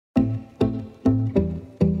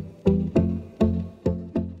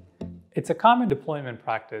It's a common deployment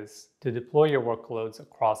practice to deploy your workloads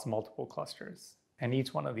across multiple clusters, and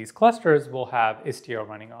each one of these clusters will have Istio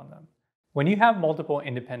running on them. When you have multiple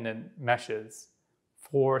independent meshes,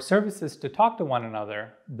 for services to talk to one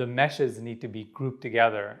another, the meshes need to be grouped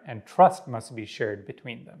together and trust must be shared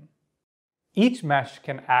between them. Each mesh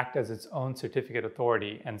can act as its own certificate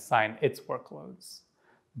authority and sign its workloads.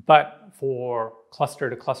 But for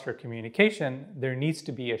cluster-to-cluster communication, there needs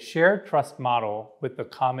to be a shared trust model with the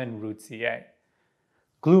common root CA.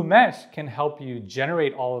 Gloo Mesh can help you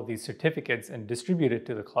generate all of these certificates and distribute it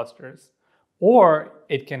to the clusters. Or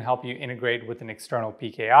it can help you integrate with an external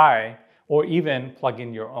PKI or even plug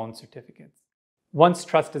in your own certificates. Once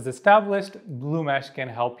trust is established, Gloo Mesh can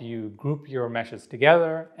help you group your meshes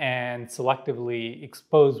together and selectively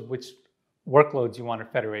expose which workloads you want to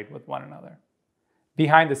federate with one another.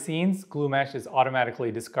 Behind the scenes, Gloo Mesh is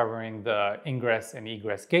automatically discovering the ingress and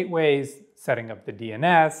egress gateways, setting up the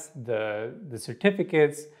DNS, the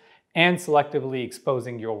certificates, and selectively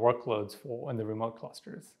exposing your workloads in the remote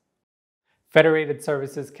clusters. Federated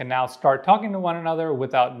services can now start talking to one another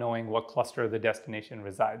without knowing what cluster the destination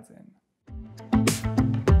resides in.